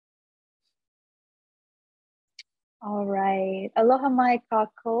All right. Aloha mai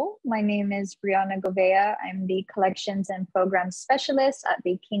kako. My name is Brianna Govea. I'm the Collections and Programs Specialist at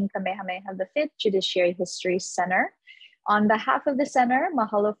the King Kamehameha V Judiciary History Center. On behalf of the center,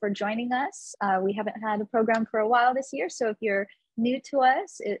 mahalo for joining us. We haven't had a program for a while this year, so if you're new to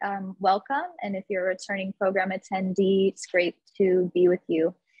us, welcome. And if you're a returning program attendee, it's great to be with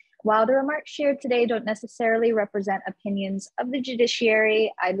you. While the remarks shared today don't necessarily represent opinions of the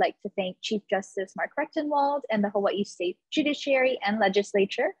judiciary, I'd like to thank Chief Justice Mark Rechtenwald and the Hawaii State Judiciary and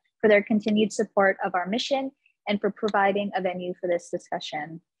Legislature for their continued support of our mission and for providing a venue for this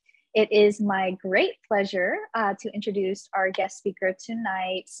discussion. It is my great pleasure to introduce our guest speaker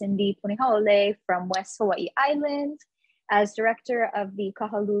tonight, Cindi Punihaole from West Hawaiʻi Island. As director of the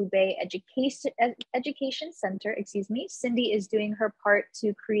Kahaluʻu Bay Education Center, Cindi is doing her part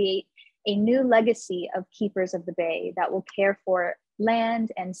to create a new legacy of keepers of the bay that will care for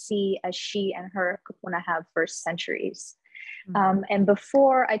land and sea as she and her kūpuna have for centuries. And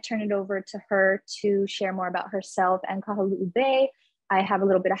before I turn it over to her to share more about herself and Kahaluʻu Bay, I have a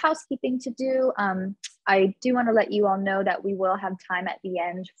little bit of housekeeping to do. I do want to let you all know that we will have time at the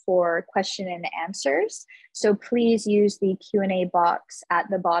end for question and answers. So please use the Q&A box at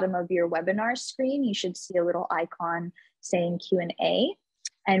the bottom of your webinar screen. You should see a little icon saying Q&A,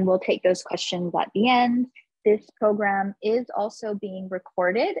 and we'll take those questions at the end. This program is also being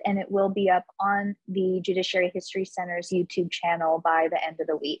recorded, and it will be up on the Judiciary History Center's YouTube channel by the end of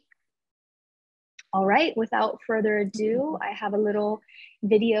the week. All right, without further ado, I have a little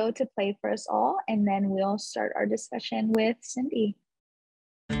video to play for us all, and then we'll start our discussion with Cindi.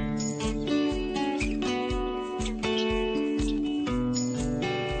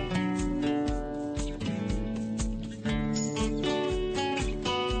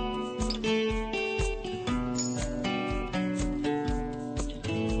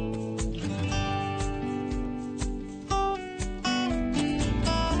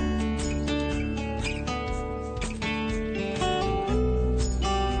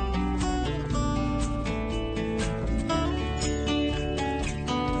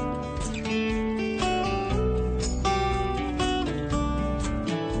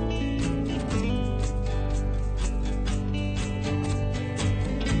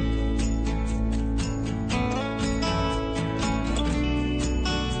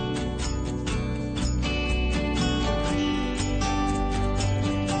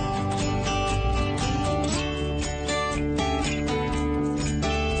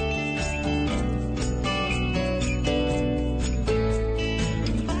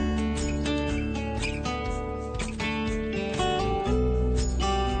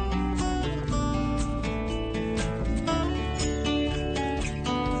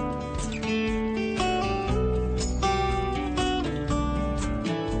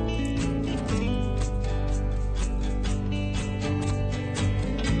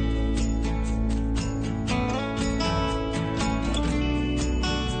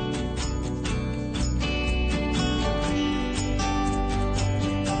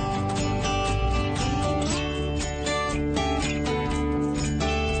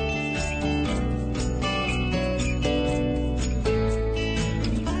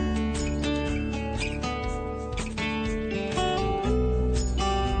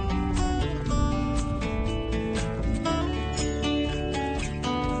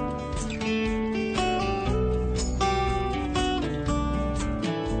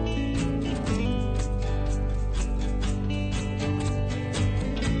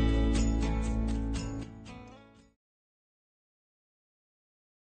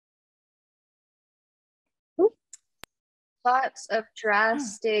 Lots of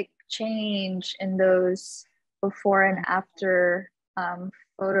drastic change in those before and after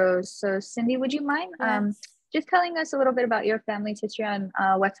photos. So Cindi, would you mind just telling us a little bit about your family's history on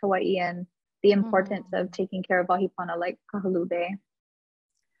West Hawaii and the importance of taking care of wahipana like Kahaluʻu Bay?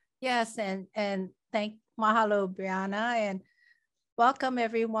 Yes, and thank mahalo, Brianna, and welcome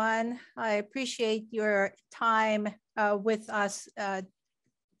everyone. I appreciate your time with us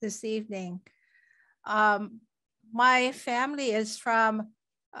this evening. My family is from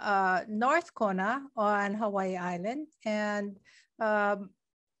North Kona on Hawaiʻi Island, and a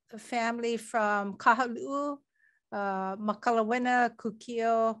family from Kahalu'u, Makalawena,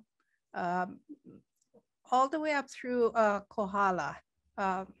 Kukio, all the way up through Kohala,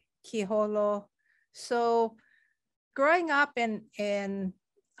 Kiholo. So growing up in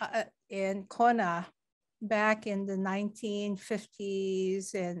Kona back in the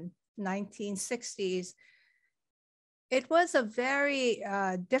 1950s and 1960s, it was a very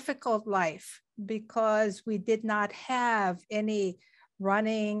difficult life because we did not have any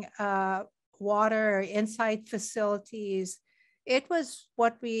running water, inside facilities. It was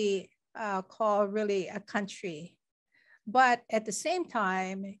what we call really a country. But at the same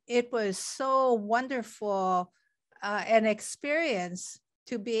time, it was so wonderful an experience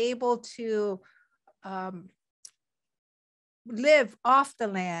to be able to live off the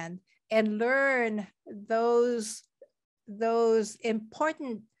land and learn those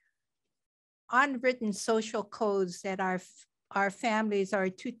important unwritten social codes that our families, our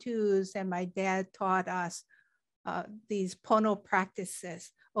tutus, and my dad taught us. These pono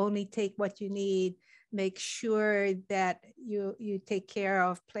practices: only take what you need, make sure that you take care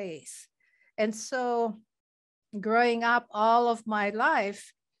of place. And so growing up all of my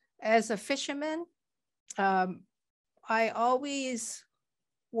life as a fisherman, I always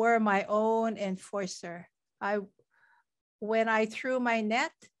were my own enforcer. When I threw my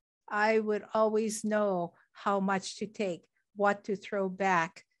net, I would always know how much to take, what to throw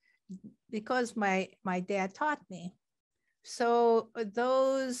back, because my dad taught me. So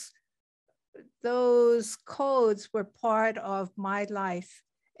those codes were part of my life.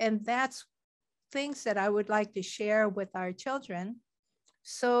 And that's things that I would like to share with our children,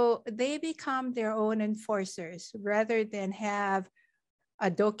 so they become their own enforcers rather than have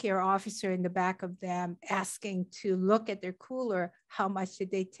a daycare officer in the back of them asking to look at their cooler, how much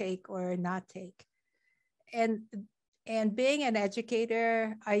did they take or not take. And being an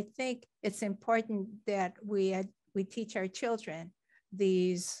educator, I think it's important that we teach our children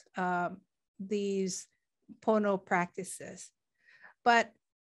these pono practices. But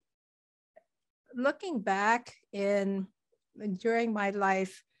looking back during my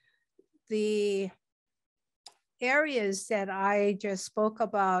life, the areas that I just spoke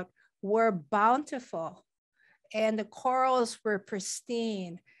about were bountiful and the corals were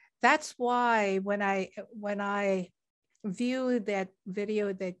pristine. That's why when I view that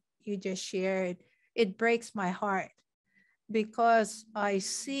video that you just shared, it breaks my heart, because I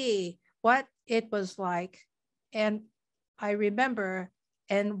see what it was like, and I remember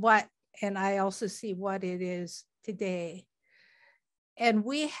and I also see what it is today. And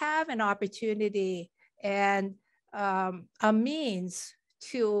we have an opportunity and a means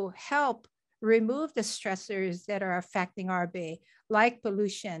to help remove the stressors that are affecting our bay, like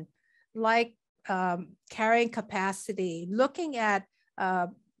pollution, like carrying capacity, looking at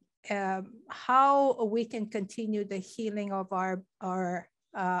how we can continue the healing of our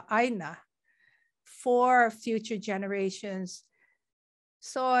aina for future generations.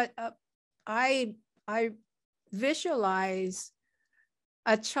 So I visualize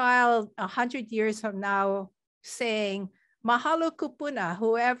a child 100 years from now saying, "Mahalo kūpuna,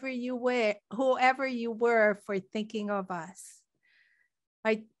 whoever you were for thinking of us."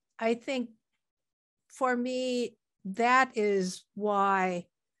 I think for me, that is why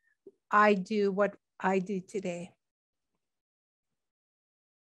I do what I do today.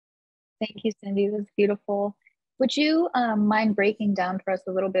 Thank you, Cindy. That's beautiful. Would you mind breaking down for us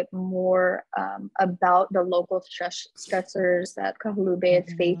a little bit more about the local stressors that Kahalu'u Bay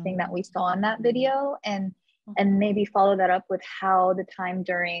is facing that we saw in that video, and maybe follow that up with how the time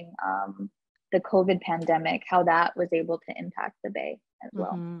during the COVID pandemic, how that was able to impact the bay as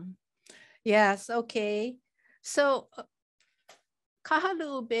well? Yes, okay. So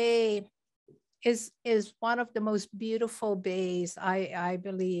Kahalu'u Bay is one of the most beautiful bays, I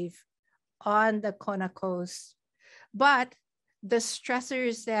believe, on the Kona coast. But the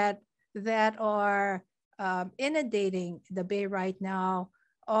stressors that are inundating the bay right now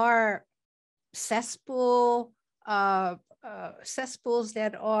are cesspools that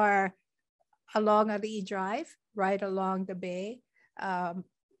are along Ali'i Drive, right along the bay,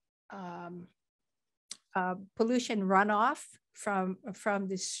 pollution runoff from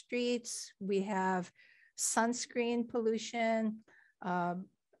the streets. We have sunscreen pollution,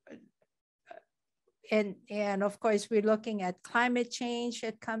 and of course we're looking at climate change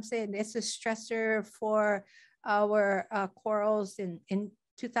that comes in. It's a stressor for our corals. In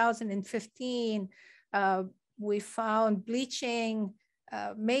 2015, we found bleaching,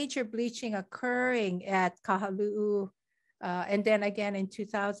 major bleaching occurring at Kahalu'u, and then again in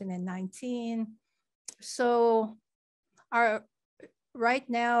 2019. So right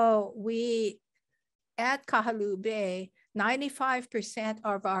now, we at Kahalu'u Bay, 95%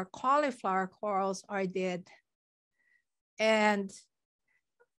 of our cauliflower corals are dead. And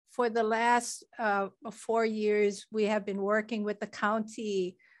for the last 4 years, we have been working with the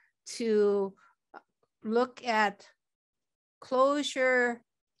county to look at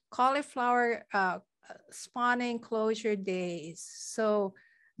cauliflower spawning closure days. So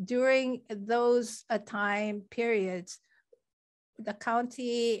during those time periods, the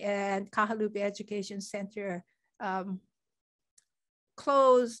county and Kahaluʻu Bay Education Center will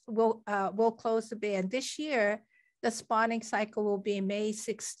close the bay. And this year, the spawning cycle will be May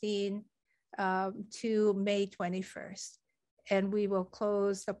 16 to May 21st. And we will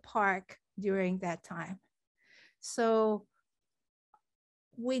close the park during that time. So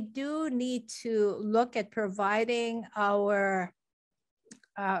we do need to look at providing our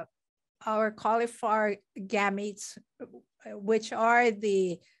cauliflower gametes, which are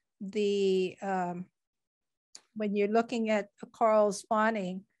when you're looking at coral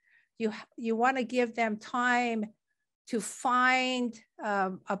spawning, you want to give them time to find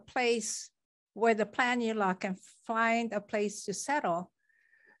a place where the planula can find a place to settle.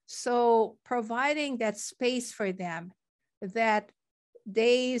 So providing that space for them, that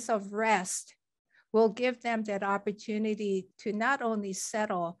days of rest, will give them that opportunity to not only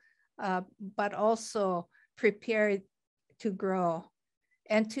settle, but also prepare to grow.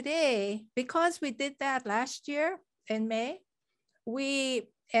 And today, because we did that last year in May,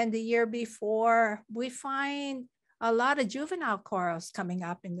 and the year before, we find a lot of juvenile corals coming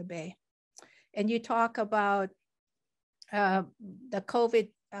up in the bay. And you talk about the COVID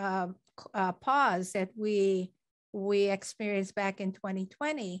pause that we experienced back in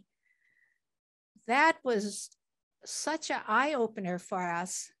 2020. That was such an eye-opener for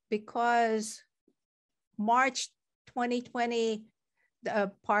us, because March 2020,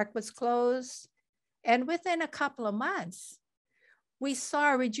 the park was closed. And within a couple of months, we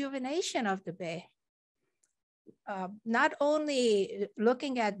saw a rejuvenation of the bay. Not only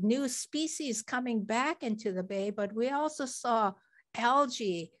looking at new species coming back into the bay, but we also saw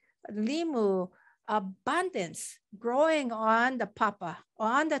algae, limu, abundance growing on the papa,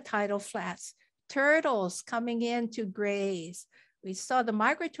 on the tidal flats, turtles coming in to graze. We saw the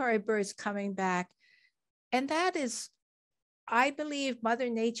migratory birds coming back. And that is, I believe, Mother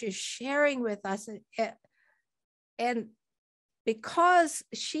Nature sharing with us. And because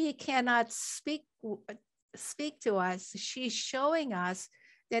she cannot speak to us, she's showing us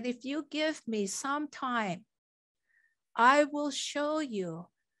that if you give me some time, I will show you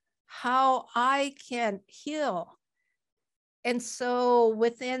how I can heal. And so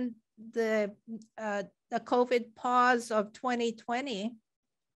within the COVID pause of 2020,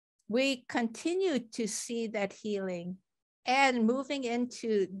 we continued to see that healing. And moving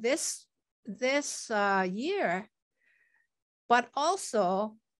into this year, but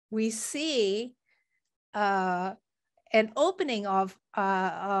also we see an opening of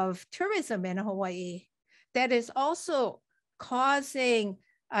tourism in Hawaii that is also causing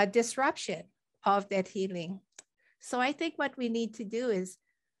a disruption of that healing. So I think what we need to do is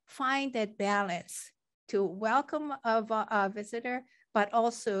find that balance to welcome a visitor, but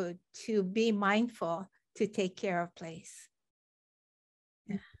also to be mindful to take care of place.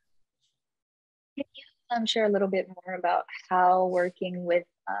 Yeah. Can you share a little bit more about how working with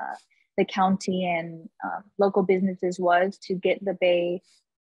the county and local businesses was to get the bay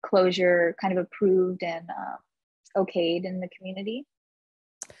closure kind of approved and okayed in the community?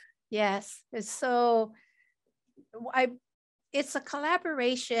 Yes, so it's a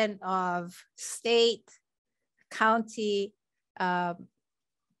collaboration of state, county,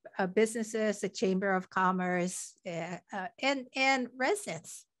 businesses, the Chamber of Commerce, and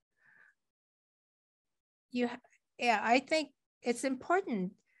residents. I think it's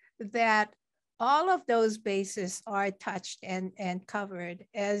important that all of those bases are touched and covered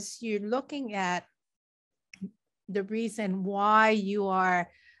as you're looking at the reason why you are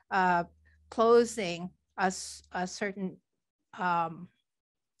closing a certain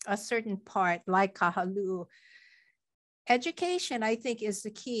part like Kahalu'u. Education, I think, is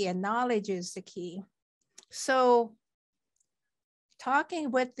the key, and knowledge is the key. So talking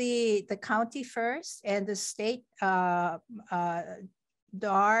with the county first and the state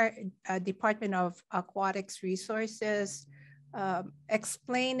DAR, Department of Aquatics Resources,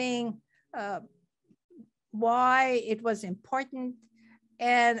 explaining why it was important.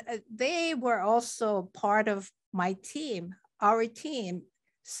 And they were also part of my team, our team,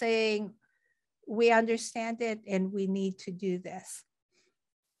 saying, we understand it and we need to do this.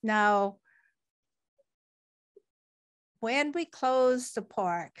 Now, when we closed the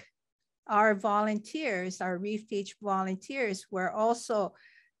park, our volunteers, our Reef Beach volunteers, were also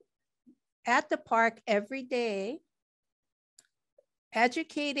at the park every day,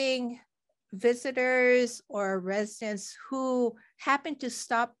 educating visitors or residents who happened to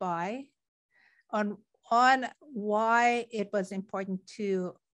stop by on why it was important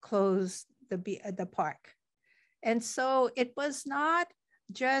to close the park. And so it was not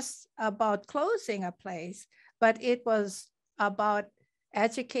just about closing a place, but it was about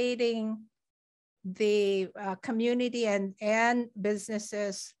educating the community and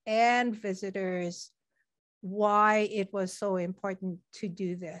businesses and visitors why it was so important to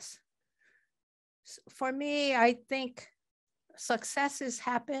do this. For me, I think successes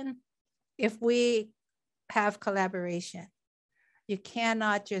happen if we have collaboration. You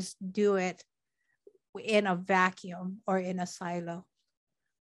cannot just do it in a vacuum or in a silo.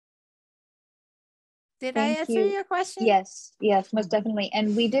 Did I answer your question? Yes, yes, most definitely.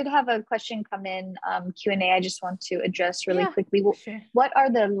 And we did have a question come in, Q&A, I just want to address really quickly. Sure. What are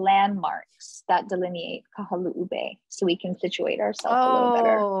the landmarks that delineate Kahalu'u Bay so we can situate ourselves a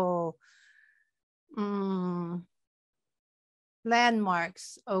little better?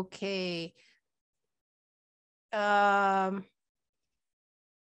 Landmarks, okay. Do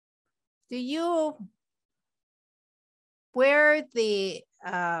you, where the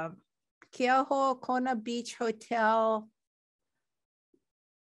Keauhou Kona Beach Hotel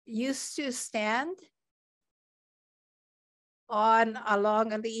used to stand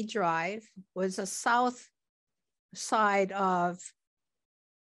along Ali'i Drive was the south side of,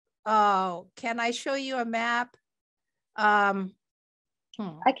 can I show you a map? I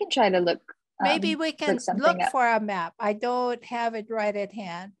can try to look. Maybe we can look for a map. I don't have it right at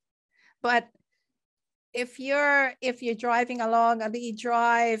hand, but if you're driving along Ali'i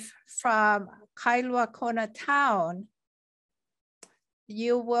Drive from Kailua Kona town,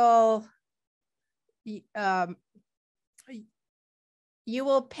 you will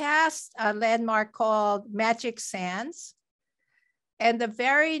pass a landmark called Magic Sands, and the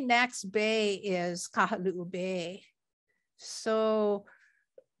very next bay is Kahalu'u Bay. So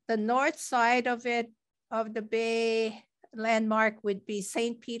the north side of the bay landmark would be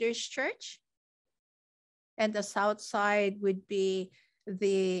St. Peter's Church, and the south side would be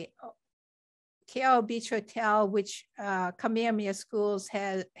the Keauhou Beach Hotel, which Kamehameha Schools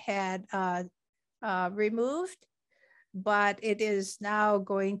had removed, but it is now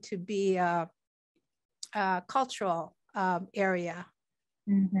going to be a cultural area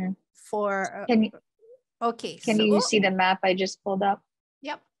for. Okay. Can you see the map I just pulled up?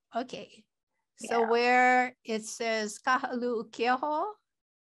 Yep. Okay. So where it says Kahalu'u Keauhou.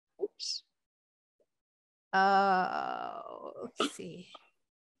 Oops. Let's see.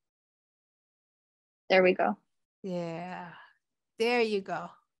 There we go. Yeah, there you go.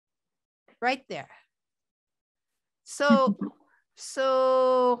 Right there. So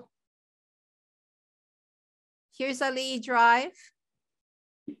here's Ali'i Drive.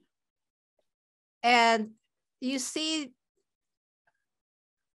 And you see,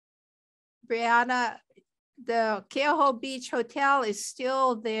 Brianna, the Keauhou Beach Hotel is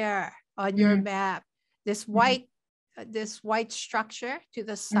still there on your map. This white structure to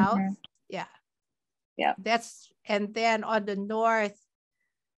the south. Yeah. And then on the north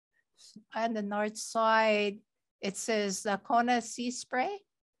side, it says the Kona Sea Spray.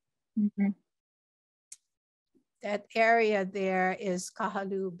 That area there is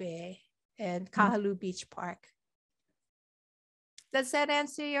Kahalu'u Bay and Kahalu'u Beach Park. Does that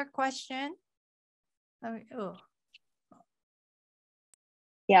answer your question?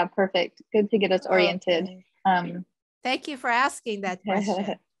 Yeah, perfect. Good to get us oriented. Okay. Thank you for asking that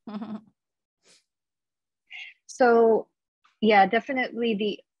question. So yeah,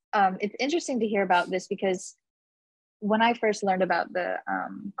 definitely it's interesting to hear about this, because when I first learned about the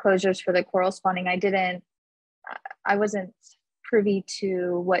closures for the coral spawning, I wasn't privy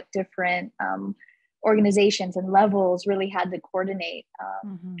to what different organizations and levels really had to coordinate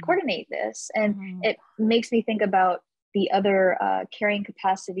this. And it makes me think about the other carrying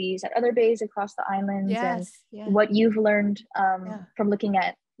capacities at other bays across the islands, and what you've learned from looking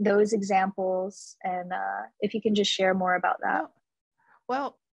at those examples. And if you can just share more about that.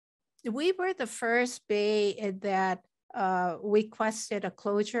 Well, we were the first bay that requested a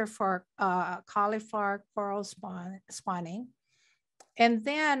closure for cauliflower coral spawning. And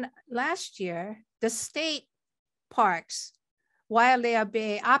then last year, the state parks, Wailea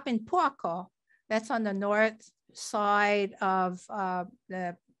Bay up in Puako, that's on the north side of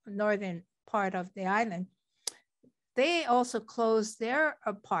the northern part of the island, they also closed their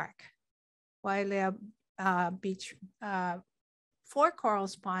park, Wailea Beach, for coral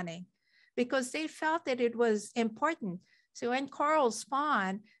spawning, because they felt that it was important. So when corals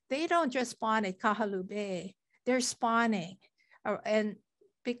spawn, they don't just spawn at Kahalu'u Bay, they're spawning. And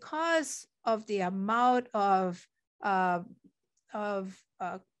because of the amount of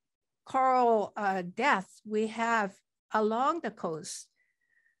coral death we have along the coast,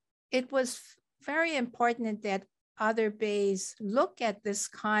 it was very important that other bays look at this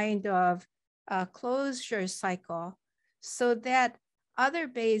kind of closure cycle so that other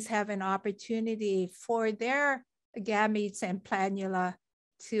bays have an opportunity for their gametes and planula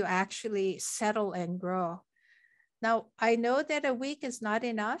to actually settle and grow. Now, I know that a week is not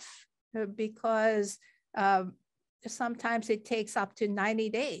enough because sometimes it takes up to 90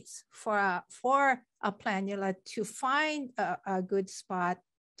 days for a planula to find a good spot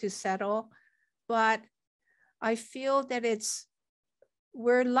to settle. But I feel that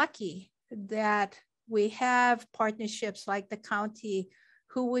we're lucky that we have partnerships like the county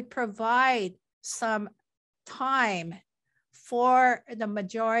who would provide some time for the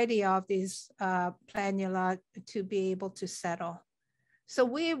majority of these planula to be able to settle. So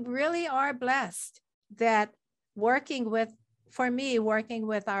we really are blessed that working with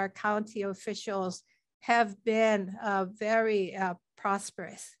our county officials have been very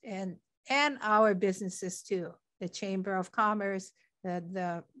prosperous, and our businesses too, the Chamber of Commerce,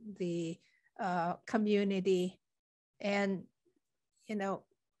 the community. And, you know,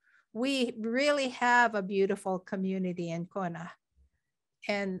 we really have a beautiful community in Kona.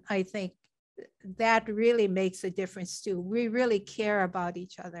 And I think that really makes a difference too. We really care about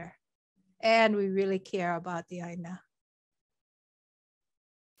each other, and we really care about the ʻaina.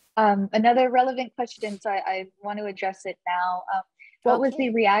 Another relevant question, so I want to address it now. What was the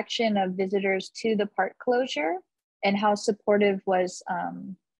reaction of visitors to the park closure, and how supportive was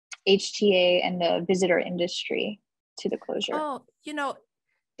HTA and the visitor industry to the closure? Oh, you know,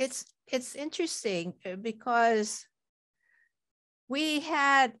 it's interesting because we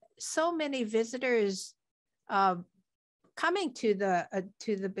had so many visitors coming to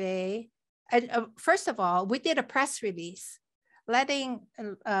the bay. And first of all, we did a press release letting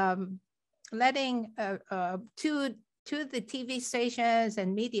to the TV stations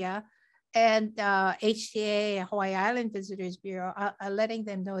and media and HTA, Hawaiʻi Island Visitors Bureau, letting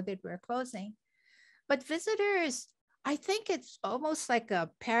them know that we're closing. But visitors, I think it's almost like a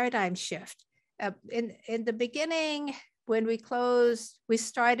paradigm shift. In the beginning, when we closed, we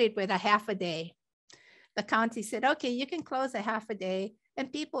started with a half a day. The county said, okay, you can close a half a day.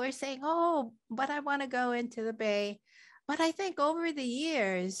 And people are saying, oh, but I want to go into the bay. But I think over the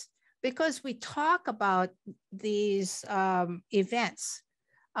years, because we talk about these events,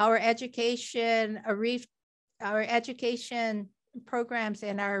 our education programs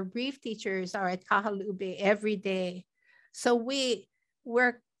and our reef teachers are at Kahaluʻu Bay every day. So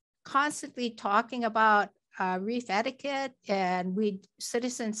we're constantly talking about reef etiquette and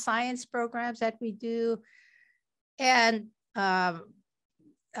citizen science programs that we do, and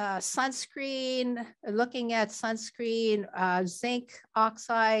sunscreen, looking at sunscreen, zinc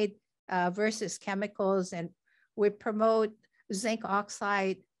oxide versus chemicals, and we promote zinc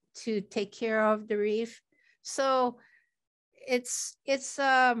oxide to take care of the reef. So it's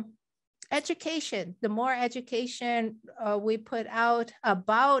education. The more education we put out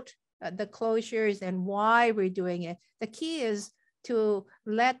about the closures and why we're doing it, the key is to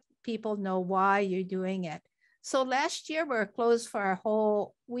let people know why you're doing it. So last year we were closed for a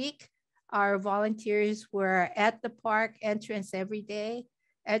whole week. Our volunteers were at the park entrance every day,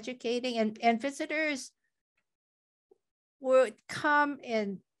 educating, and visitors would come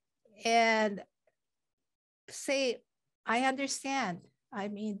in and say, I understand. I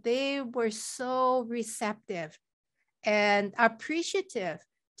mean, they were so receptive and appreciative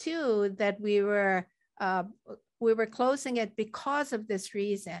too that we were closing it because of this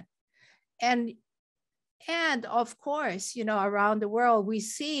reason. And of course, you know, around the world, we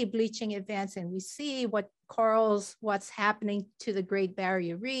see bleaching events and we see what's happening to the Great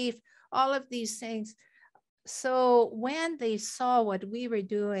Barrier Reef, all of these things. So when they saw what we were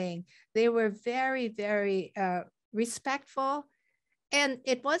doing, they were very, very respectful. And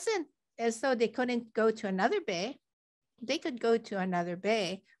it wasn't as though they couldn't go to another bay. They could go to another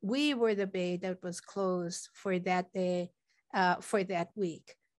bay. We were the bay that was closed for that day, for that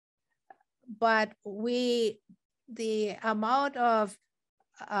week. But the amount of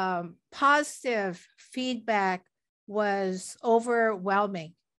positive feedback was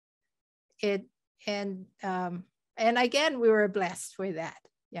overwhelming. And again, we were blessed for that.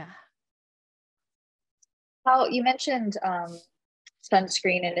 Yeah. How you mentioned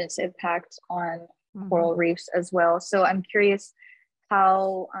sunscreen and its impact on coral reefs as well. So I'm curious,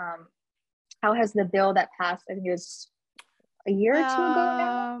 how has the bill that passed, I think it was a year or two ago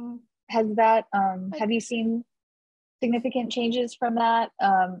now, has that, have you seen significant changes from that,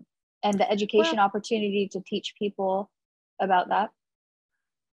 and the education opportunity to teach people about that?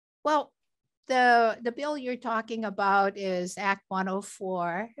 Well, the bill you're talking about is Act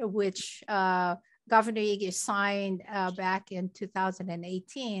 104, which Governor Ige signed back in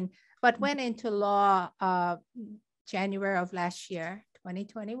 2018, but went into law January of last year,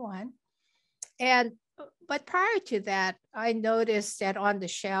 2021. But prior to that, I noticed that on the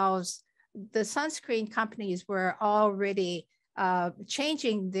shelves, the sunscreen companies were already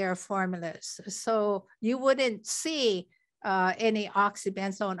changing their formulas. So you wouldn't see any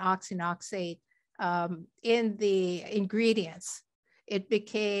oxybenzone, oxynoxate in the ingredients. It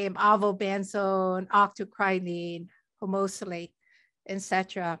became avobenzone, octocrylene, homosalate,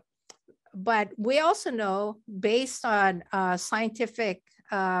 etc. But we also know, based on scientific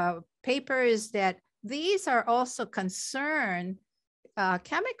papers, that these are also concerned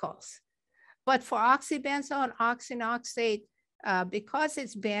chemicals. But for oxybenzone, oxynoxate, because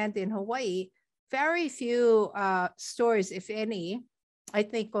it's banned in Hawaii, very few stores, if any, I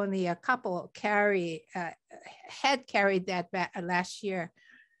think only a couple had carried that last year.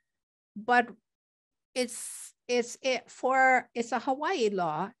 But it's a Hawaii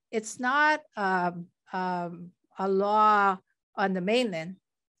law. It's not a law on the mainland.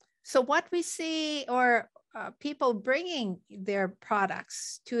 So what we see are people bringing their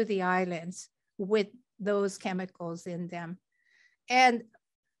products to the islands with those chemicals in them. And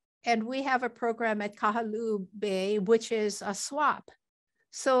we have a program at Kahaluʻu Bay, which is a swap.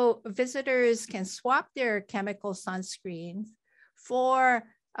 So visitors can swap their chemical sunscreens for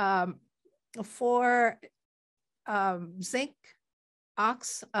zinc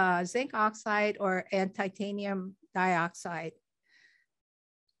oxide and titanium dioxide,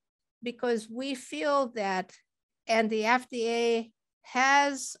 because we feel that, and the FDA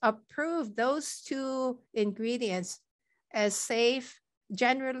has approved those two ingredients as safe,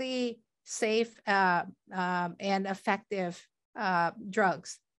 generally safe and effective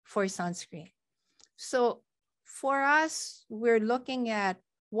drugs for sunscreen. So for us, we're looking at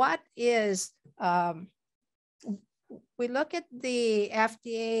what is, we look at the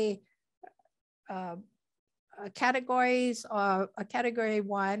FDA categories of category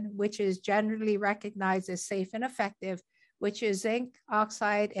 1, which is generally recognized as safe and effective, which is zinc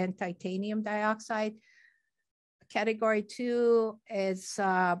oxide and titanium dioxide. Category 2 is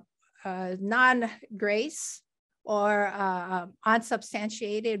non-GRACE or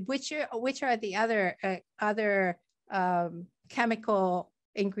unsubstantiated, which are the other chemical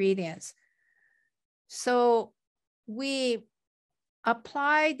ingredients. So we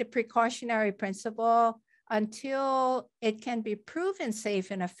apply the precautionary principle until it can be proven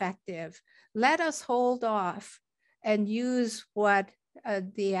safe and effective. Let us hold off and use what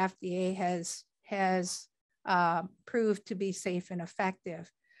the FDA has proved to be safe and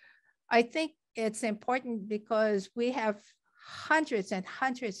effective. I think it's important because we have hundreds and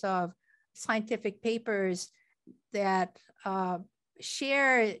hundreds of scientific papers that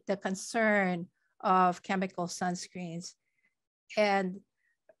share the concern of chemical sunscreens. And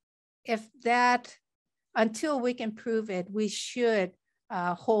if that, until we can prove it, we should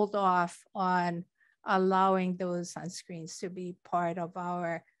hold off on allowing those sunscreens to be part of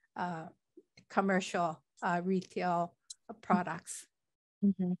our commercial retail products.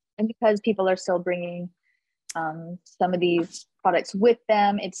 Mm-hmm. And because people are still bringing some of these products with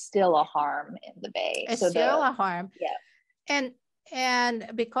them, it's still a harm in the Bay. It's still a harm. Yeah. And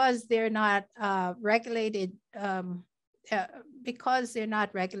because they're not regulated, because they're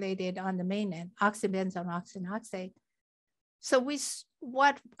not regulated on the mainland, oxybenzone, oxynoxate. So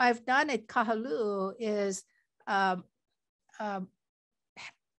what I've done at Kahalu'u is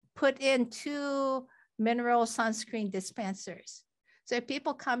put in 2 mineral sunscreen dispensers. So if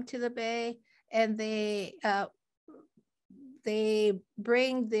people come to the Bay and they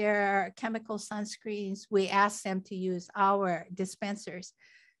bring their chemical sunscreens, we ask them to use our dispensers.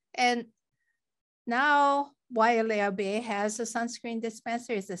 And now Wailea Bay has a sunscreen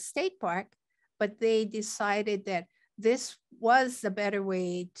dispenser. It's a state park, but they decided that this was the better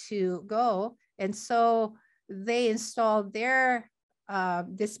way to go. And so they installed their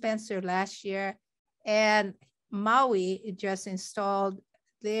dispenser last year, and Maui just installed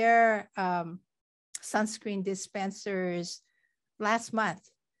their sunscreen dispensers last month.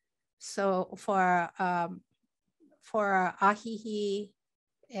 So for Ahihi,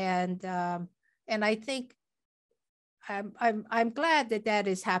 and I think I'm glad that that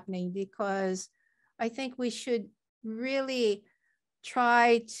is happening, because I think we should really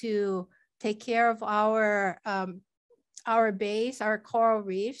try to take care of our bays, our coral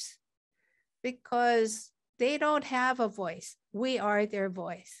reefs, because they don't have a voice. We are their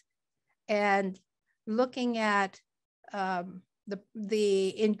voice. And looking at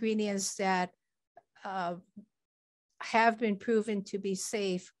the ingredients that have been proven to be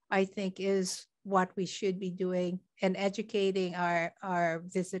safe, I think is what we should be doing, and educating our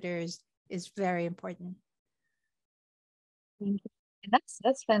visitors is very important. Thank you. And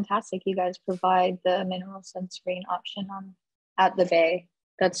that's fantastic. You guys provide the mineral sunscreen option on at the bay.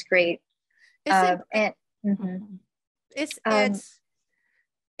 That's great. It's a, And mhm. it's um, it's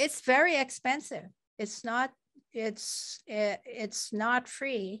it's very expensive. It's not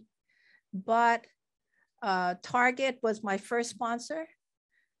free, but Target was my first sponsor,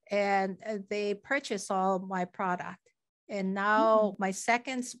 and they purchased all my product. And now my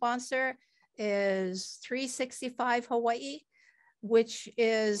second sponsor is 365 Hawaii, which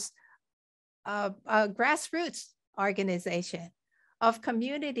is a grassroots organization of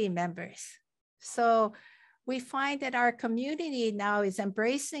community members. So we find that our community now is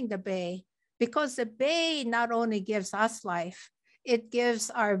embracing the Bay, because the Bay not only gives us life, it gives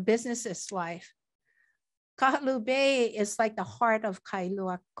our businesses life. Kahaluʻu Bay is like the heart of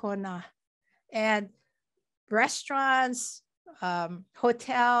Kailua Kona, and restaurants,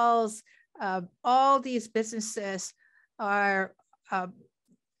 hotels, all these businesses are,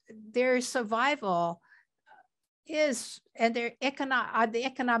 their survival is, and the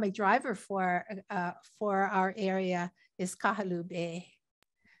economic driver for our area is Kahaluʻu Bay,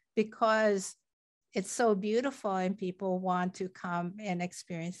 because it's so beautiful and people want to come and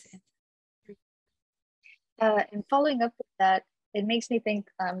experience it. And following up with that, it makes me think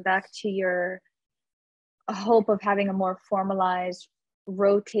back to your hope of having a more formalized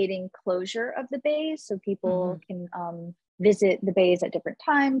rotating closure of the bays, so people can visit the bays at different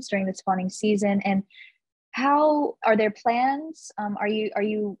times during the spawning season. And how are there plans? Are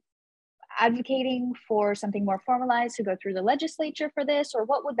you advocating for something more formalized to go through the legislature for this, or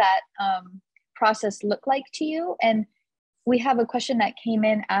what would that process look like to you? And we have a question that came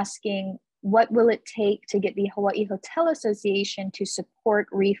in asking, what will it take to get the Hawaii Hotel Association to support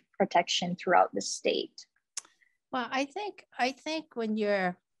reef protection throughout the state? Well, I think when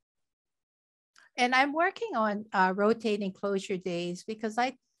you're, and I'm working on rotating closure days, because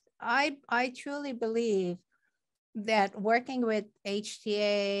I truly believe that working with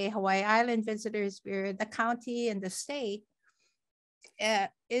HTA, Hawaii Island Visitors Bureau, the county and the state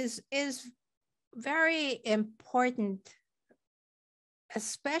is very important,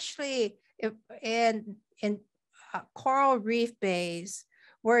 especially in coral reef bays,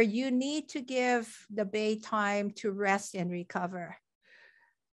 where you need to give the bay time to rest and recover.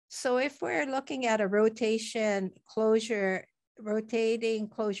 So if we're looking at a rotating closure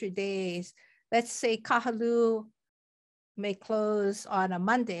days, let's say Kahalu'u may close on a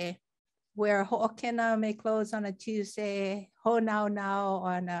Monday, where Ho'okena may close on a Tuesday, Ho'onaunau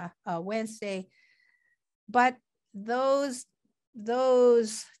on a Wednesday. But those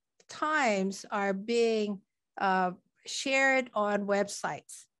times are being shared on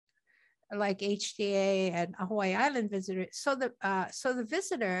websites like HTA and Hawaii Island Visitors. So the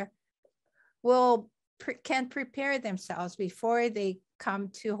visitor can prepare themselves before they come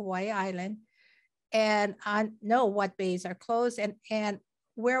to Hawaii Island and know what bays are closed and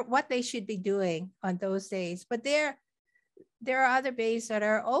what they should be doing on those days. But there are other bays that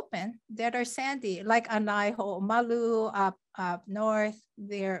are open, that are sandy, like Anaiho'omalu up north.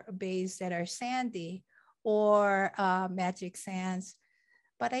 There are bays that are sandy, or Magic Sands.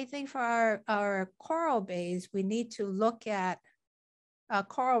 But I think for our coral bays, we need to look at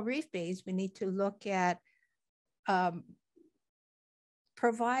coral reef bays. We need to look at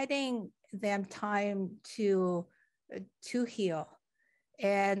providing them time to heal,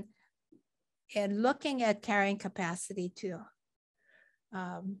 and looking at carrying capacity too.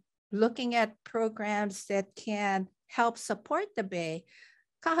 Looking at programs that can help support the bay.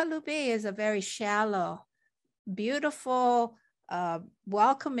 Kahalu'u Bay is a very shallow, beautiful,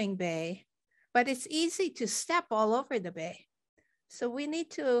 welcoming bay, but it's easy to step all over the bay. So we need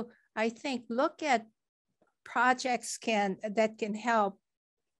to, I think, look at projects that can help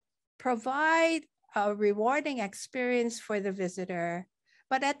provide a rewarding experience for the visitor,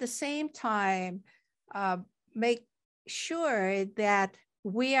 but at the same time, make sure that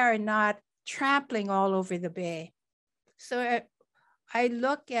we are not trampling all over the bay. So I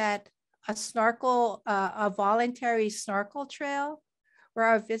look at a voluntary snorkel trail where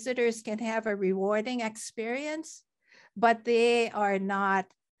our visitors can have a rewarding experience, but they are not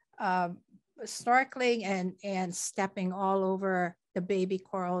snorkeling and stepping all over the baby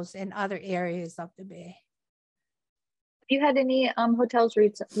corals and other areas of the bay. Have you had any hotels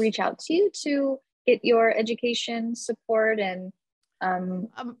reach out to you to get your education support and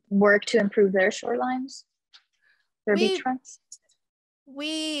work to improve their shorelines, their beachfronts?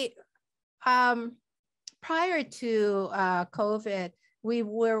 We prior to COVID, we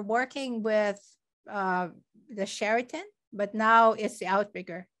were working with the Sheraton, but now it's the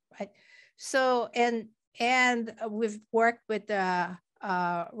Outrigger, right? So, and And we've worked with the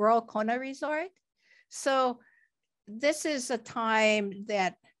Royal Kona Resort. So this is a time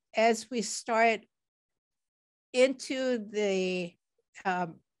that as we start into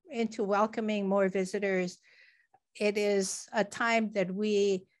welcoming more visitors, it is a time that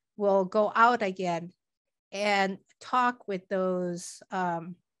we will go out again and talk with those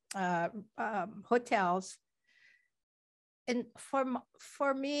hotels. And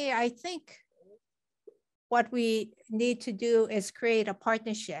for me, I think what we need to do is create a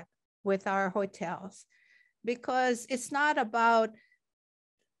partnership with our hotels, because it's not about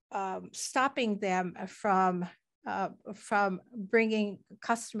stopping them from bringing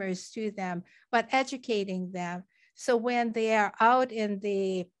customers to them, but educating them. So when they are out in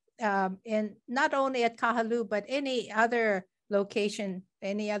not only at Kahalu'u, but any other location,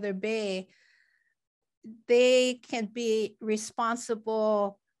 any other bay, they can be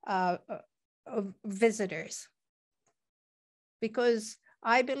responsible visitors. Because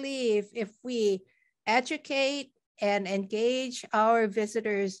I believe if we educate and engage our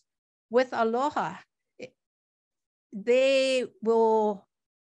visitors with aloha, they will,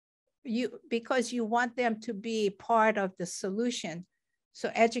 because you want them to be part of the solution.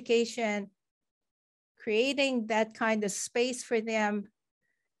 So education, creating that kind of space for them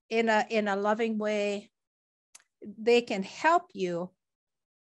in a loving way, they can help you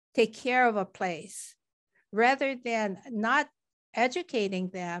take care of a place rather than not educating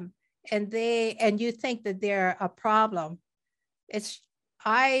them and you think that they're a problem.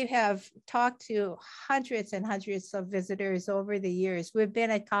 I have talked to hundreds and hundreds of visitors over the years. We've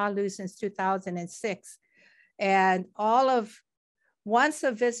been at Kahalu'u since 2006. And once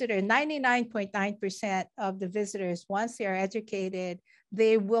a visitor, 99.9% of the visitors, once they are educated,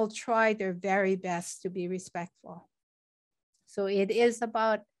 they will try their very best to be respectful. So it is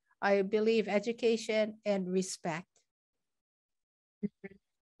about, I believe, education and respect.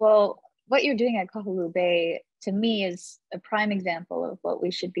 Well, what you're doing at Kahalu'u Bay, to me, is a prime example of what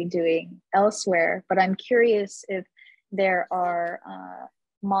we should be doing elsewhere. But I'm curious if there are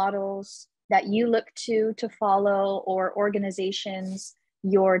models that you look to follow, or organizations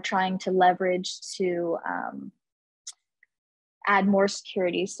you're trying to leverage to add more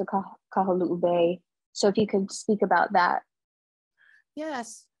securities to Kahalu'u Bay. So if you could speak about that.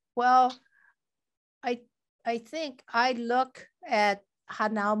 Yes, well, I think I look at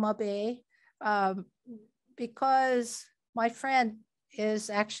Hanauma Bay because my friend is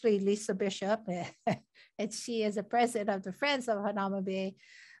actually Lisa Bishop, and she is the president of the Friends of Hanauma Bay.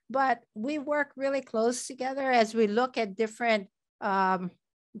 But we work really close together as we look at different,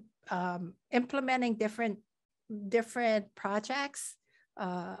 implementing different projects.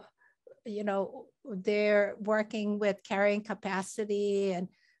 You know, they're working with carrying capacity, and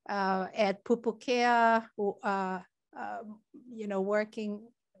at Pupukea, you know, working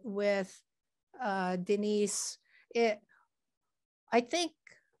with Denise. I think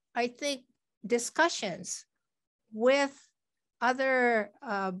discussions with other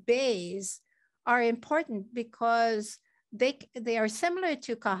bays are important because they are similar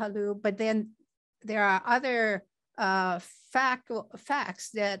to Kahalu'u, but then there are other facts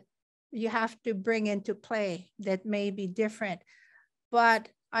that you have to bring into play that may be different. But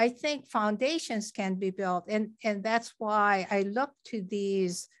I think foundations can be built, and that's why I look to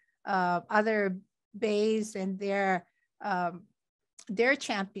these other bays and their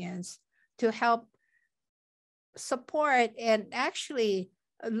champions to help support and actually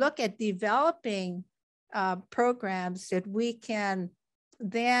look at developing programs that we can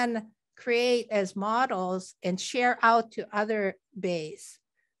then create as models and share out to other bays.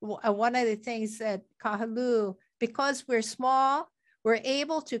 One of the things that Kahalu'u, because we're small, we're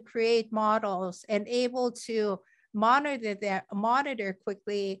able to create models and able to monitor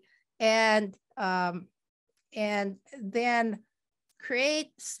quickly, and then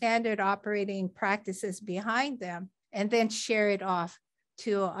create standard operating practices behind them, and then share it off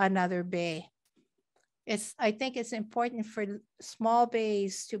to another bay. I think it's important for small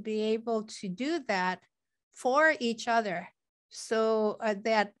bays to be able to do that for each other, so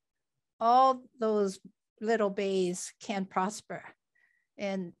that all those little bays can prosper.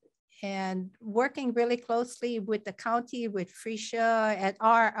 And working really closely with the county, with Freesia, at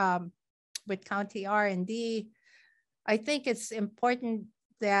with county R&D, I think it's important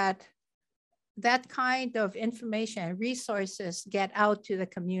that that kind of information, resources get out to the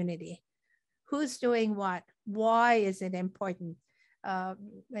community. Who's doing what? Why is it important?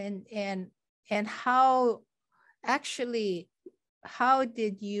 And how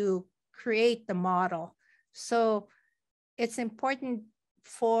did you create the model? So it's important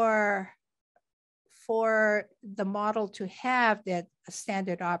for for the model to have that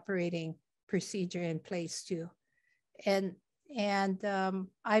standard operating procedure in place too. And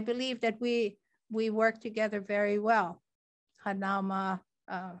I believe that we work together very well. Hanauma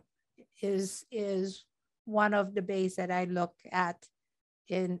is one of the bays that I look at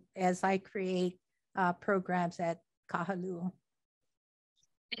as I create programs at Kahalu'u.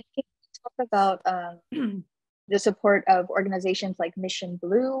 Can you talk about the support of organizations like Mission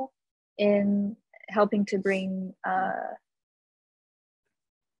Blue in helping to bring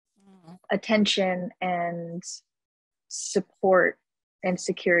attention and support and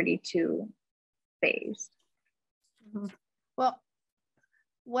security to bays?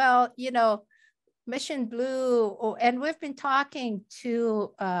 Well, you know, Mission Blue, and we've been talking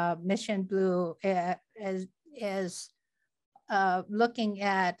to Mission Blue as looking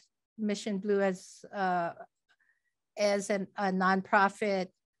at Mission Blue as a nonprofit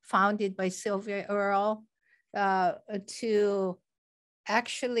founded by Sylvia Earle to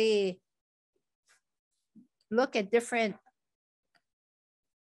actually look at different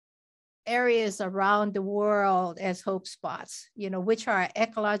areas around the world as hope spots, you know, which are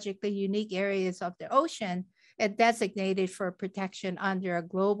ecologically unique areas of the ocean and designated for protection under a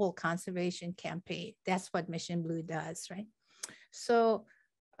global conservation campaign. That's what Mission Blue does, right? So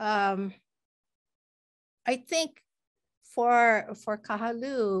I think for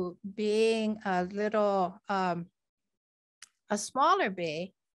Kahalu'u being a little, a smaller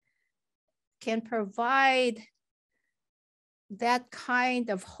bay can provide that kind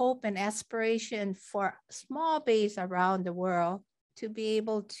of hope and aspiration for small bays around the world to be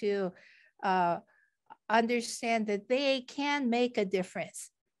able to understand that they can make a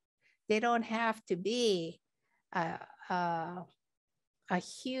difference. They don't have to be a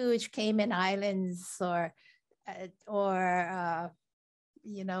huge Cayman Islands or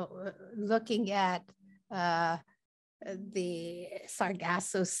you know, looking at the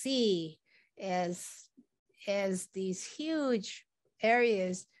Sargasso Sea as these huge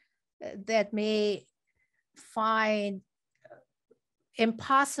areas that may find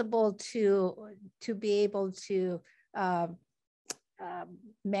impossible to be able to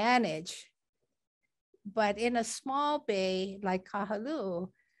manage. But in a small bay like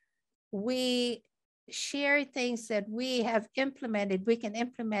Kahalu'u, we share things that we have implemented, we can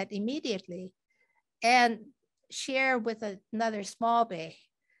implement immediately and share with another small bay.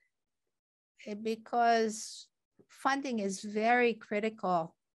 Because funding is very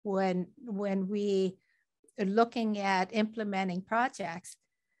critical when we are looking at implementing projects.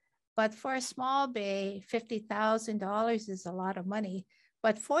 But for a small bay, $50,000 is a lot of money,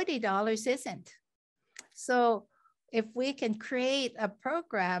 but $40 isn't. So if we can create a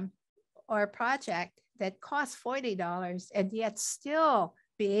program or a project that costs $40 and yet still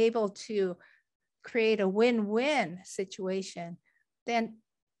be able to create a win-win situation, then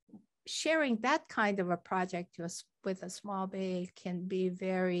sharing that kind of a project with a small bay can be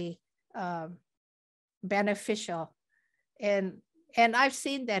very beneficial. And I've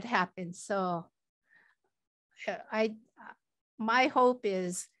seen that happen. So my hope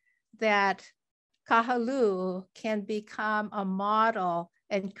is that Kahalu'u can become a model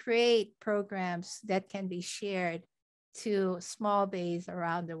and create programs that can be shared to small bays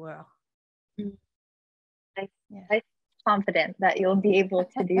around the world. I'm confident that you'll be able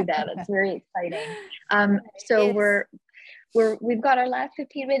to do that. It's very exciting. So we've got our last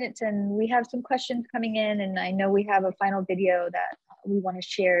 15 minutes and we have some questions coming in, and I know we have a final video that we want to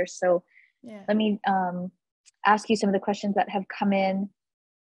share. So let me ask you some of the questions that have come in.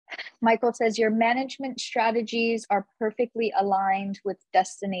 Michael says, your management strategies are perfectly aligned with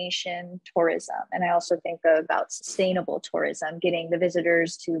destination tourism. And I also think about sustainable tourism, getting the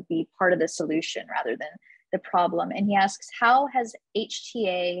visitors to be part of the solution rather than the problem. And he asks, how has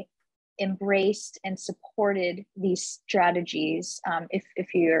HTA embraced and supported these strategies,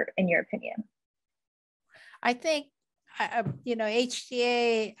 if you're, in your opinion? I think, you know,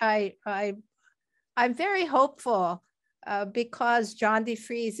 HTA, I'm very hopeful because John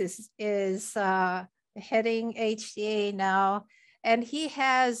DeFries is heading HTA now, and he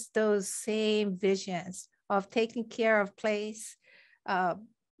has those same visions of taking care of place,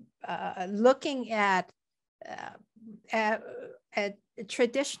 looking at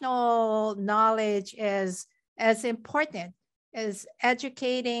traditional knowledge as important as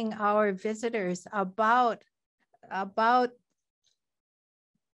educating our visitors about our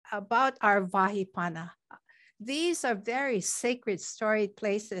Wahipana. These are very sacred storied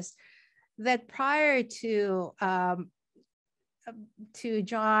places that prior to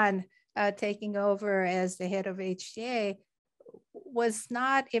John taking over as the head of HTA was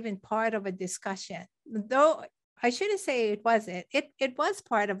not even part of a discussion. though I shouldn't say it wasn't, it was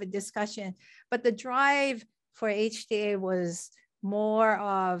part of a discussion, but the drive for HTA was more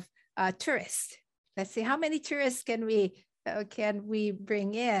of tourists. Let's see, how many tourists can we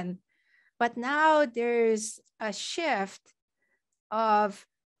bring in? But now there's a shift of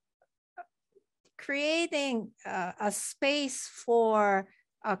creating a space for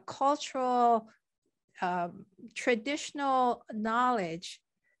a cultural, traditional knowledge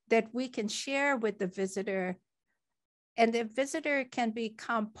that we can share with the visitor, and the visitor can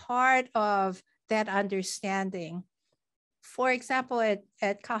become part of that understanding. For example,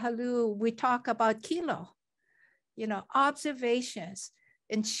 at Kahaluʻu, we talk about kilo, observations,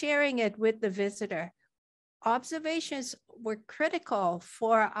 and sharing it with the visitor. Observations were critical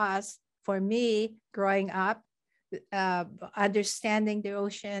for us, for me growing up, understanding the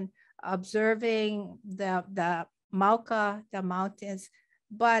ocean, observing the Mauka, the mountains.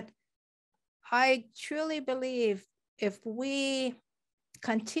 But I truly believe if we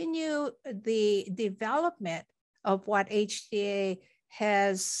continue the development of what HTA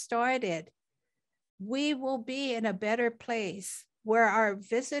has started, we will be in a better place where our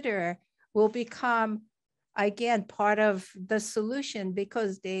visitor will become, again, part of the solution,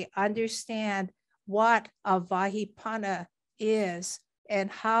 because they understand what a wahipana is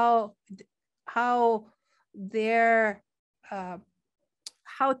and how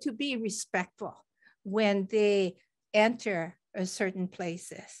to be respectful when they enter a certain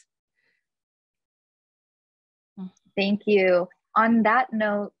places. Thank you. On that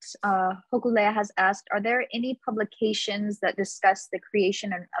note, Hokulea has asked, are there any publications that discuss the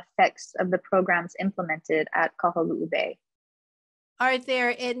creation and effects of the programs implemented at Kahaluʻu Bay? Are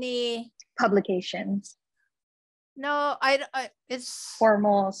there any publications? No, it's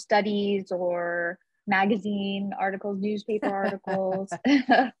formal studies or magazine articles, newspaper articles.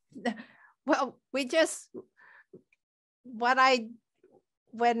 Well, we just, what I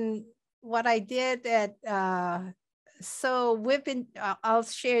did at, so we've been, I'll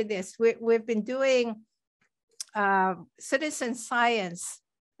share this. We've been doing citizen science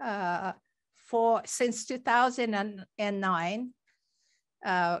since 2009,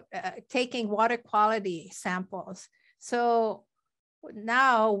 taking water quality samples. So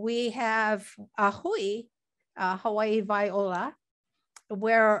now we have a hui, Hawaiʻi Viola,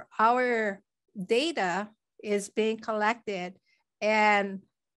 where our data is being collected, and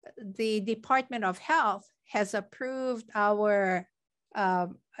the Department of Health has approved our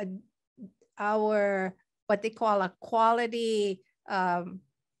what they call a quality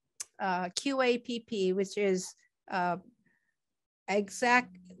QAPP, which is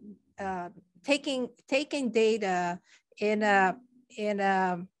taking data in a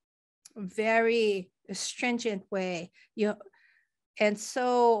very stringent way. And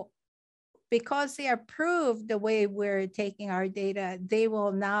so because they approved the way we're taking our data, they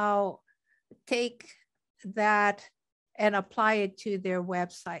will now take that and apply it to their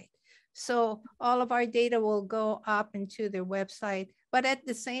website. So all of our data will go up into their website. But at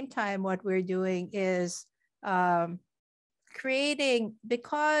the same time, what we're doing is creating,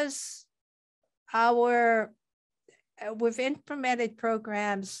 because we've implemented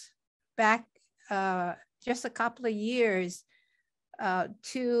programs back just a couple of years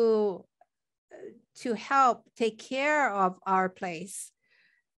to help take care of our place.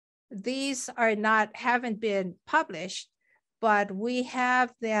 These haven't been published, but we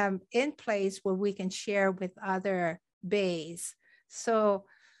have them in place where we can share with other bays. So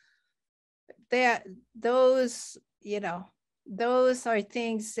those are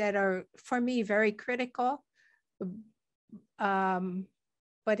things that are, for me, very critical.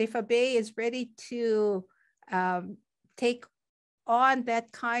 But if a bay is ready to take on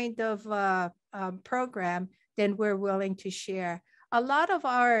that kind of program, then we're willing to share. A lot of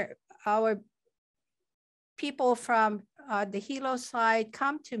our people from the Hilo side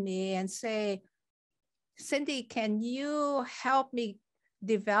come to me and say, Cindy, can you help me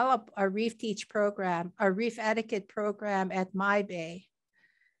develop a reef teach program, a reef etiquette program at my bay?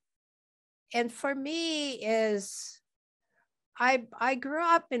 And for me is, I grew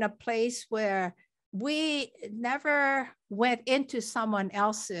up in a place where we never went into someone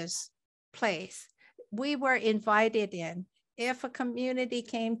else's place. We were invited in. If a community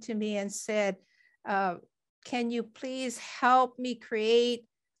came to me and said, can you please help me create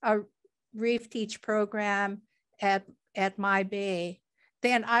a reef teach program at my bay,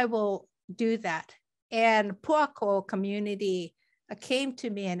 then I will do that. And Puako community came to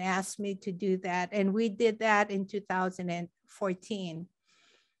me and asked me to do that. And we did that in 2014.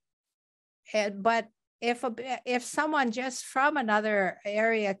 But if someone just from another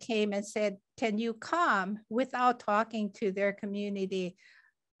area came and said, can you come, without talking to their community,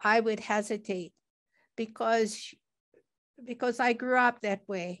 I would hesitate, because I grew up that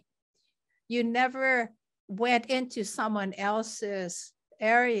way. You never went into someone else's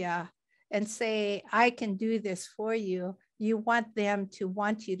area and say, I can do this for you. You want them to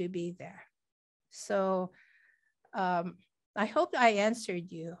want you to be there. So I hope I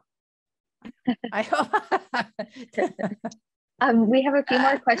answered you. I hope. We have a few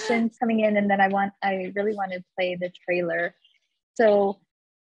more questions coming in, and then I really want to play the trailer. So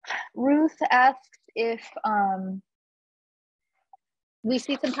Ruth asks if we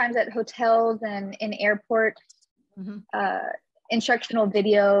see sometimes at hotels and in airports, instructional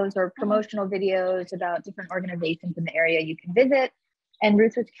videos or promotional videos about different organizations in the area you can visit. And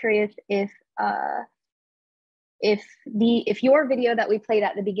Ruth was curious if your video that we played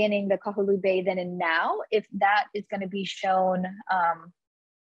at the beginning, the Kahaluʻu Bay Then and Now, if that is going to be shown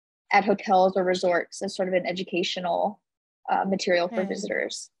at hotels or resorts as sort of an educational material for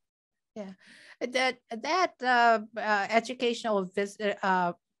visitors. Yeah, that educational visit,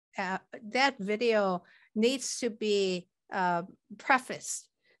 that video needs to be prefaced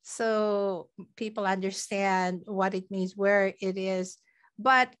so people understand what it means, where it is.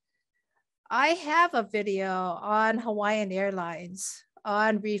 But I have a video on Hawaiian Airlines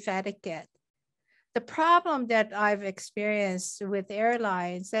on reef etiquette. The problem that I've experienced with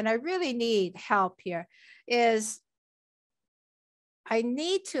airlines, and I really need help here, is I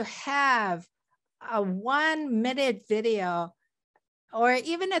need to have a 1-minute video or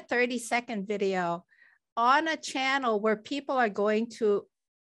even a 30-second video on a channel where people are going to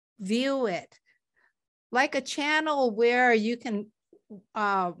view it, like a channel where you can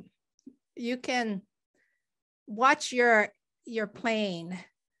watch your plane.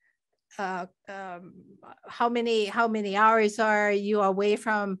 How many hours are you away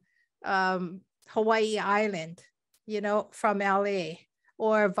from Hawaiʻi Island, from LA,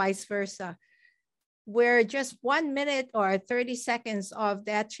 or vice versa, where just 1 minute or 30 seconds of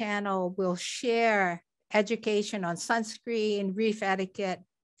that channel will share education on sunscreen, reef etiquette,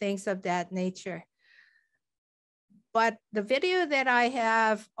 things of that nature. But the video that I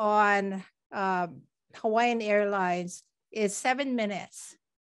have on Hawaiian Airlines is 7 minutes.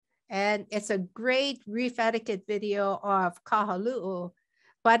 And it's a great reef etiquette video of Kahalu'u,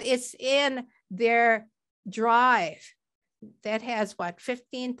 but it's in their drive that has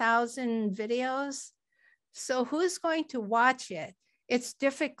 15,000 videos. So who's going to watch it? It's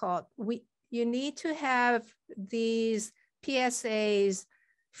difficult. You need to have these PSAs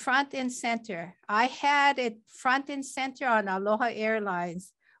front and center. I had it front and center on Aloha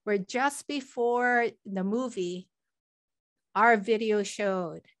Airlines, where just before the movie, our video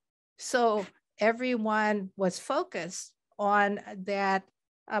showed. So everyone was focused on that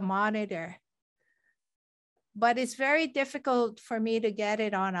monitor. But it's very difficult for me to get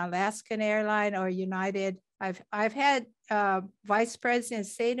it on Alaskan Airline or United. I've had vice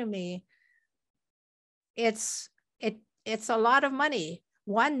presidents say to me, it's a lot of money.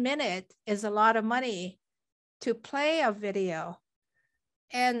 1 minute is a lot of money to play a video.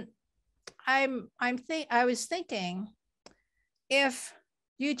 And I was thinking, if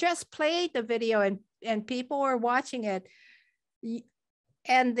you just played the video and people were watching it,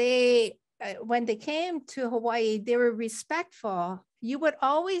 and when they came to Hawaii, they were respectful, you would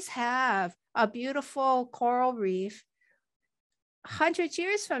always have a beautiful coral reef 100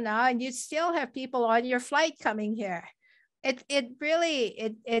 years from now, and you'd still have people on your flight coming here. It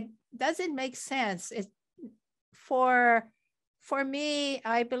really doesn't make sense. For me,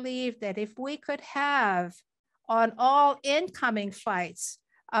 I believe that if we could have on all incoming flights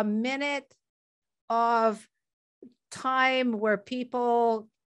a minute of time where people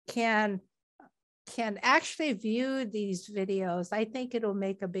can actually view these videos, I think it'll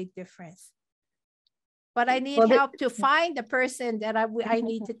make a big difference. But I need help to find the person that I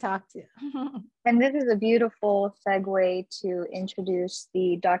need to talk to. And this is a beautiful segue to introduce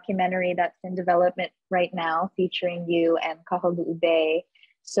the documentary that's in development right now, featuring you and Kahalu'u Bay.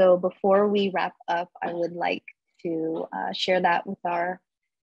 So before we wrap up, I would like to share that with our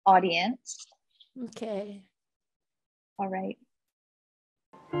audience. Okay. All right.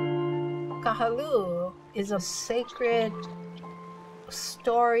 Kahalu'u is a sacred,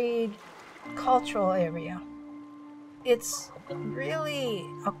 storied, cultural area. It's really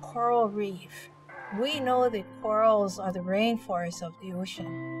a coral reef. We know that corals are the rainforest of the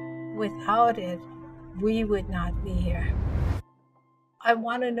ocean. Without it, we would not be here. I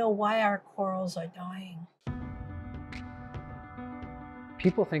want to know why our corals are dying.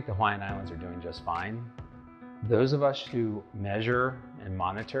 People think the Hawaiian Islands are doing just fine. Those of us who measure and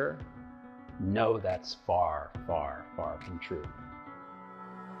monitor know that's far, far, far from true.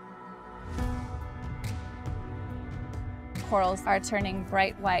 Corals are turning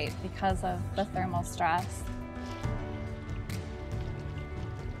bright white because of the thermal stress.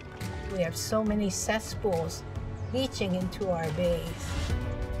 We have so many cesspools leaching into our bays.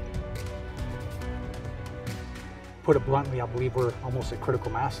 Put it bluntly, I believe we're almost at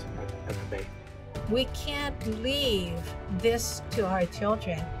critical mass at the bay. We can't leave this to our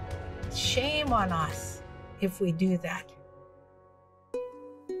children. Shame on us if we do that.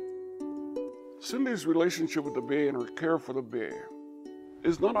 Cindy's relationship with the bay and her care for the bay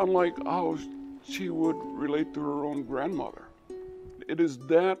is not unlike how she would relate to her own grandmother. It is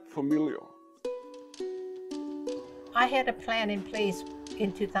that familial. I had a plan in place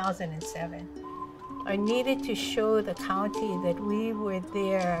in 2007. I needed to show the county that we were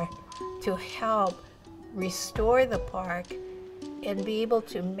there to help restore the park and be able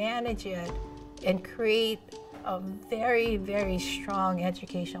to manage it and create a very, very strong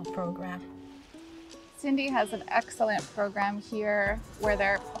educational program. Cindy has an excellent program here where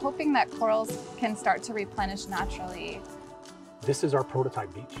they're hoping that corals can start to replenish naturally. This is our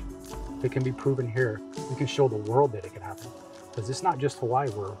prototype beach. If it can be proven here, we can show the world that it can happen. Because it's not just Hawaii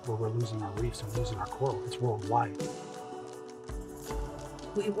where we're losing our reefs and losing our coral, it's worldwide.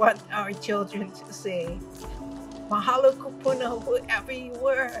 We want our children to say, "Mahalo kūpuna, whoever you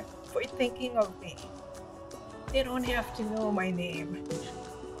were, for thinking of me." They don't have to know my name,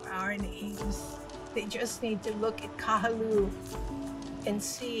 our names. They just need to look at Kahalu'u and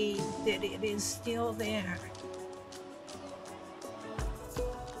see that it is still there.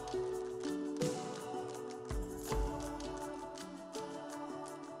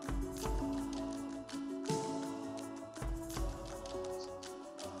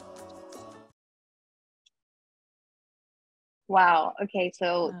 Wow. Okay.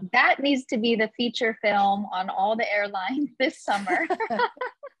 So that needs to be the feature film on all the airlines this summer.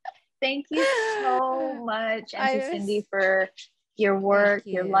 Thank you so much, Aunty Cindi, for your work,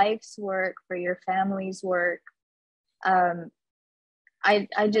 your life's work, for your family's work. I'm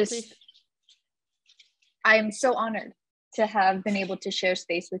so honored to have been able to share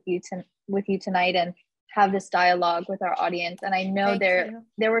space with you tonight and have this dialogue with our audience. And I know there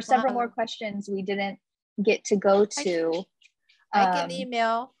were several more questions we didn't get to go to. I can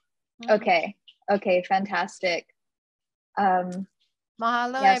email. Okay. Okay. Fantastic.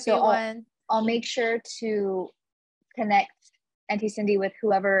 Mahalo, yeah, everyone. So I'll make sure to connect Aunty Cindi with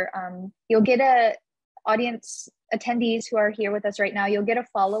whoever. You'll get audience attendees who are here with us right now. You'll get a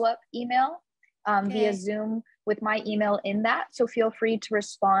follow-up email via Zoom with my email in that. So feel free to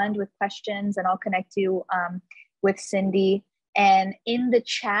respond with questions and I'll connect you with Cindy. And in the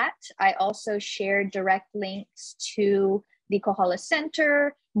chat, I also shared direct links to the Kohala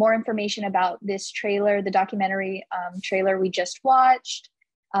Center, more information about this trailer, the documentary trailer we just watched,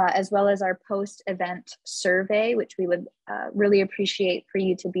 as well as our post-event survey, which we would really appreciate for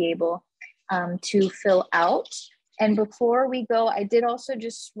you to be able to fill out. And before we go, I did also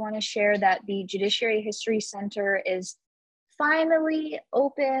just want to share that the Judiciary History Center is finally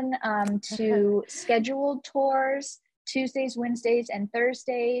open to scheduled tours, Tuesdays, Wednesdays, and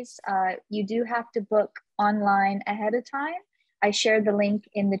Thursdays. You do have to book online ahead of time. I shared the link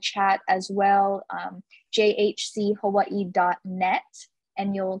in the chat as well, jhchawaii.net,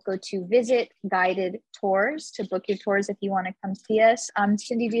 and you'll go to visit guided tours to book your tours if you want to come see us.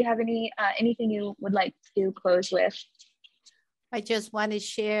 Cindi, do you have anything you would like to close with? I just want to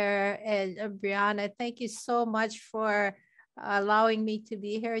share, and Brianna, thank you so much for allowing me to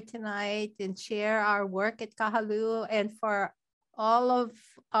be here tonight and share our work at Kahalu'u, and for all of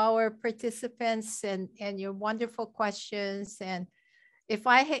our participants and your wonderful questions. And if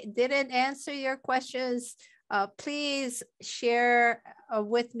I didn't answer your questions, please share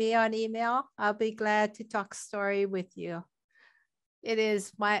with me on email. I'll be glad to talk story with you. It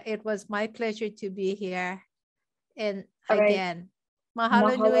was my pleasure to be here. And again,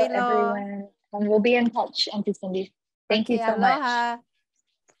 mahalo nui loa. Everyone. And we'll be in touch, Aunty Cindi. Thank you so much.